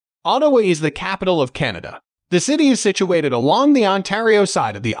Ottawa is the capital of Canada. The city is situated along the Ontario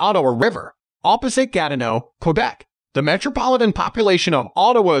side of the Ottawa River, opposite Gatineau, Quebec. The metropolitan population of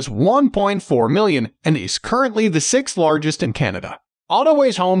Ottawa is 1.4 million and is currently the sixth largest in Canada. Ottawa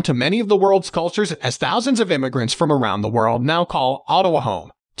is home to many of the world's cultures, as thousands of immigrants from around the world now call Ottawa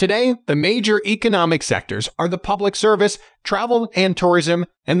home. Today, the major economic sectors are the public service, travel and tourism,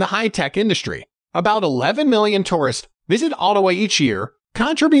 and the high-tech industry. About 11 million tourists visit Ottawa each year,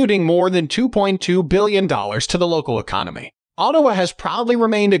 contributing more than $2.2 billion to the local economy. Ottawa has proudly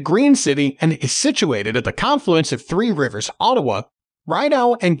remained a green city and is situated at the confluence of three rivers: Ottawa,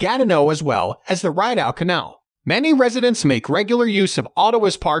 Rideau, and Gatineau, as well as the Rideau Canal. Many residents make regular use of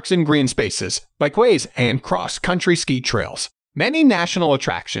Ottawa's parks and green spaces, bikeways, and cross-country ski trails. Many national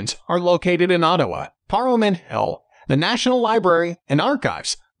attractions are located in Ottawa: Parliament Hill, the National Library and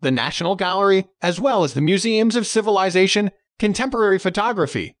Archives, the National Gallery, as well as the Museums of Civilization, Contemporary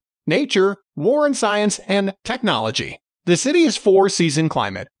Photography, Nature, War and Science, and Technology. The city is four-season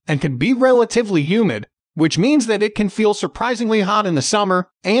climate and can be relatively humid, which means that it can feel surprisingly hot in the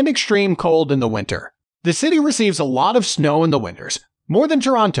summer and extreme cold in the winter. The city receives a lot of snow in the winters, more than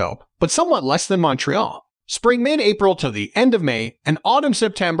Toronto, but somewhat less than Montreal. Spring mid-April to the end of May, and autumn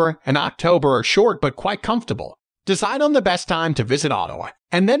September and October are short but quite comfortable. Decide on the best time to visit Ottawa,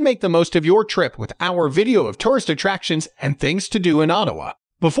 and then make the most of your trip with our video of tourist attractions and things to do in Ottawa.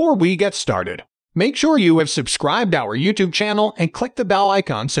 Before we get started, make sure you have subscribed our YouTube channel and click the bell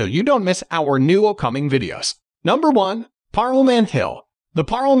icon so you don't miss our new upcoming videos. Number 1. Parliament Hill. The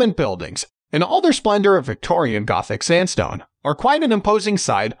Parliament buildings, in all their splendor of Victorian Gothic sandstone, are quite an imposing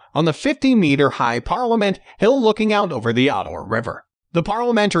sight on the 50-meter-high Parliament Hill looking out over the Ottawa River. The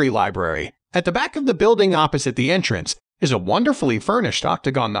Parliamentary Library, at the back of the building opposite the entrance, is a wonderfully furnished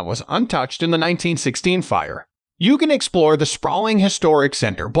octagon that was untouched in the 1916 fire. You can explore the sprawling historic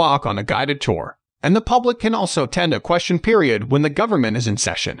center block on a guided tour, and the public can also attend a question period when the government is in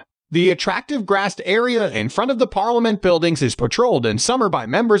session. The attractive grassed area in front of the Parliament buildings is patrolled in summer by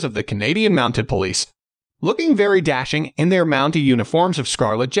members of the Canadian Mounted Police, looking very dashing in their Mountie uniforms of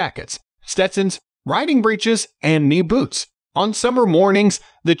scarlet jackets, Stetsons, riding breeches, and knee boots. On summer mornings,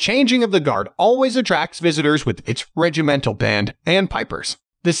 the changing of the guard always attracts visitors with its regimental band and pipers.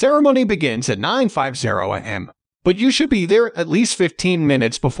 The ceremony begins at 9:50 a.m., but you should be there at least 15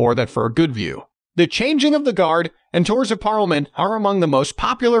 minutes before that for a good view. The changing of the guard and tours of Parliament are among the most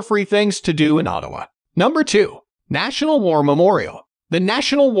popular free things to do in Ottawa. Number 2. National War Memorial. The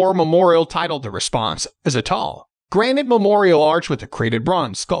National War Memorial, titled The Response, is a tall, granite memorial arch with decorated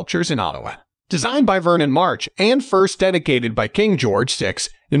bronze sculptures in Ottawa. Designed by Vernon March and first dedicated by King George VI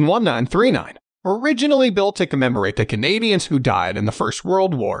in 1939. Originally built to commemorate the Canadians who died in the First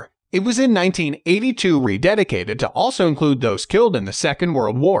World War, it was in 1982 rededicated to also include those killed in the Second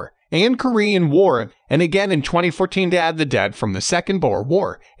World War and Korean War, and again in 2014 to add the dead from the Second Boer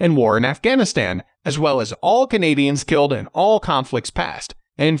War and war in Afghanistan, as well as all Canadians killed in all conflicts past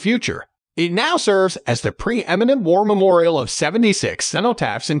and future. It now serves as the preeminent war memorial of 76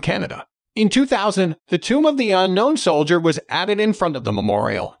 cenotaphs in Canada. In 2000, the Tomb of the Unknown Soldier was added in front of the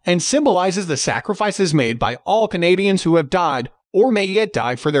memorial and symbolizes the sacrifices made by all Canadians who have died or may yet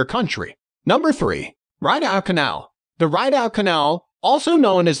die for their country. Number 3. Rideau Canal. The Rideau Canal, also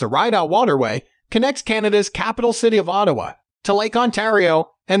known as the Rideau Waterway, connects Canada's capital city of Ottawa to Lake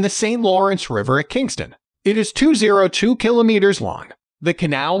Ontario and the St. Lawrence River at Kingston. It is 202 kilometers long. The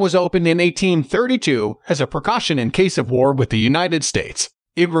canal was opened in 1832 as a precaution in case of war with the United States.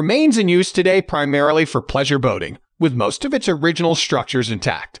 It remains in use today primarily for pleasure boating, with most of its original structures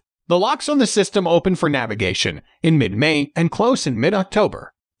intact. The locks on the system open for navigation in mid-May and close in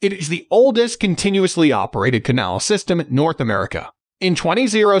mid-October. It is the oldest continuously operated canal system in North America. In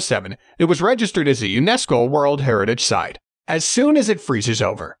 2007, it was registered as a UNESCO World Heritage Site. As soon as it freezes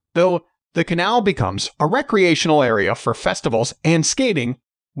over, though, the canal becomes a recreational area for festivals and skating,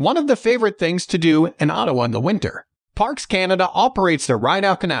 one of the favorite things to do in Ottawa in the winter. Parks Canada operates the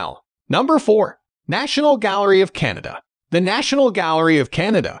Rideau Canal. Number 4. National Gallery of Canada. The National Gallery of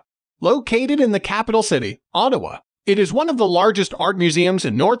Canada, located in the capital city, Ottawa. It is one of the largest art museums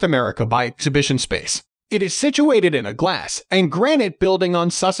in North America by exhibition space. It is situated in a glass and granite building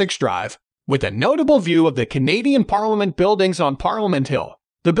on Sussex Drive, with a notable view of the Canadian Parliament buildings on Parliament Hill.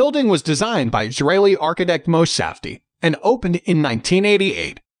 The building was designed by Israeli architect Moshe Safdie and opened in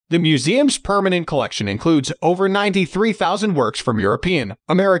 1988. The museum's permanent collection includes over 93,000 works from European,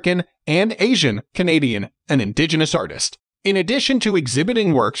 American, and Asian, Canadian, and Indigenous artists. In addition to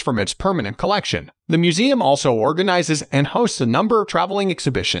exhibiting works from its permanent collection, the museum also organizes and hosts a number of traveling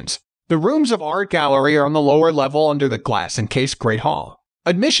exhibitions. The rooms of Art Gallery are on the lower level under the glass-encased Great Hall.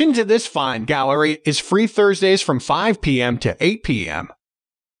 Admission to this fine gallery is free Thursdays from 5 p.m. to 8 p.m.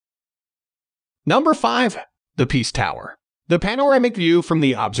 Number 5. The Peace Tower. The panoramic view from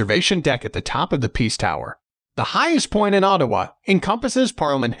the observation deck at the top of the Peace Tower, the highest point in Ottawa, encompasses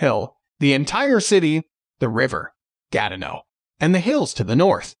Parliament Hill, the entire city, the river, Gatineau, and the hills to the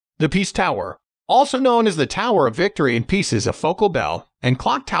north. The Peace Tower, also known as the Tower of Victory and Peace, is a focal bell and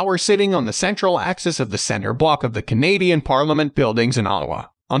clock tower sitting on the central axis of the center block of the Canadian Parliament buildings in Ottawa,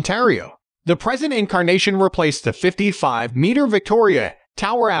 Ontario. The present incarnation replaced the 55-meter Victoria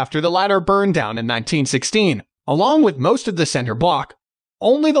Tower after the latter burned down in 1916. Along with most of the center block,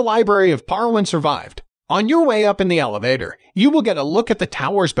 only the Library of Parliament survived. On your way up in the elevator, you will get a look at the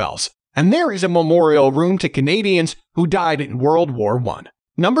tower's bells, and there is a memorial room to Canadians who died in World War I.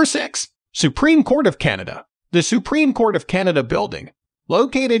 Number 6. Supreme Court of Canada. The Supreme Court of Canada building,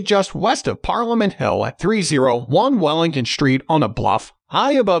 located just west of Parliament Hill at 301 Wellington Street on a bluff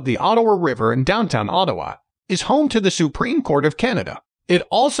high above the Ottawa River in downtown Ottawa, is home to the Supreme Court of Canada. It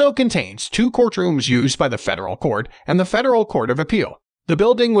also contains 2 courtrooms used by the Federal Court and the Federal Court of Appeal. The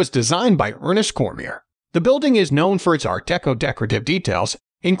building was designed by Ernest Cormier. The building is known for its Art Deco decorative details,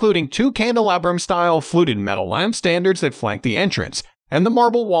 including 2 candelabrum-style fluted metal lamp standards that flank the entrance, and the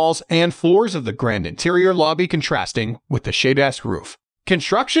marble walls and floors of the grand interior lobby contrasting with the shade-esque roof.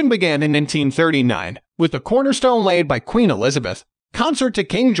 Construction began in 1939, with the cornerstone laid by Queen Elizabeth, consort to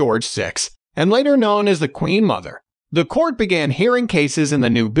King George VI, and later known as the Queen Mother. The court began hearing cases in the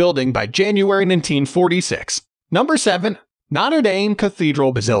new building by January 1946. Number 7. Notre Dame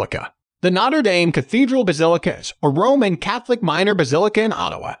Cathedral Basilica. The Notre Dame Cathedral Basilica is a Roman Catholic minor basilica in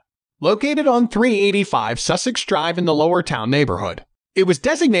Ottawa, located on 385 Sussex Drive in the Lower Town neighborhood. It was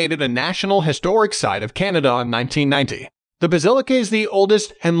designated a National Historic Site of Canada in 1990. The basilica is the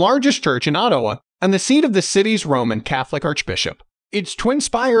oldest and largest church in Ottawa and the seat of the city's Roman Catholic Archbishop. Its twin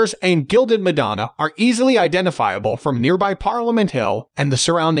spires and gilded Madonna are easily identifiable from nearby Parliament Hill and the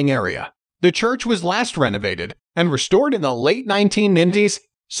surrounding area. The church was last renovated and restored in the late 1990s.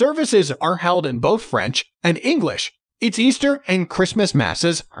 Services are held in both French and English. Its Easter and Christmas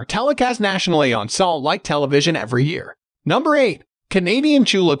masses are telecast nationally on Salt Lake Television every year. Number 8. Canadian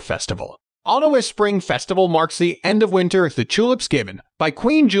Tulip Festival. Ottawa's Spring Festival marks the end of winter with the tulips given by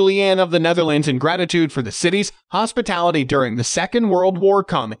Queen Juliana of the Netherlands in gratitude for the city's hospitality during the Second World War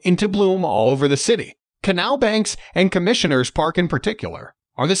come into bloom all over the city. Canal Banks and Commissioners Park in particular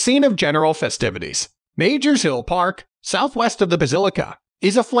are the scene of general festivities. Majors Hill Park, southwest of the Basilica,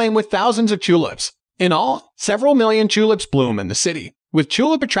 is aflame with thousands of tulips. In all, several million tulips bloom in the city, with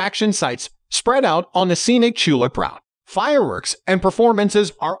tulip attraction sites spread out on the scenic tulip route. Fireworks and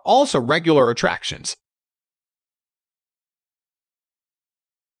performances are also regular attractions.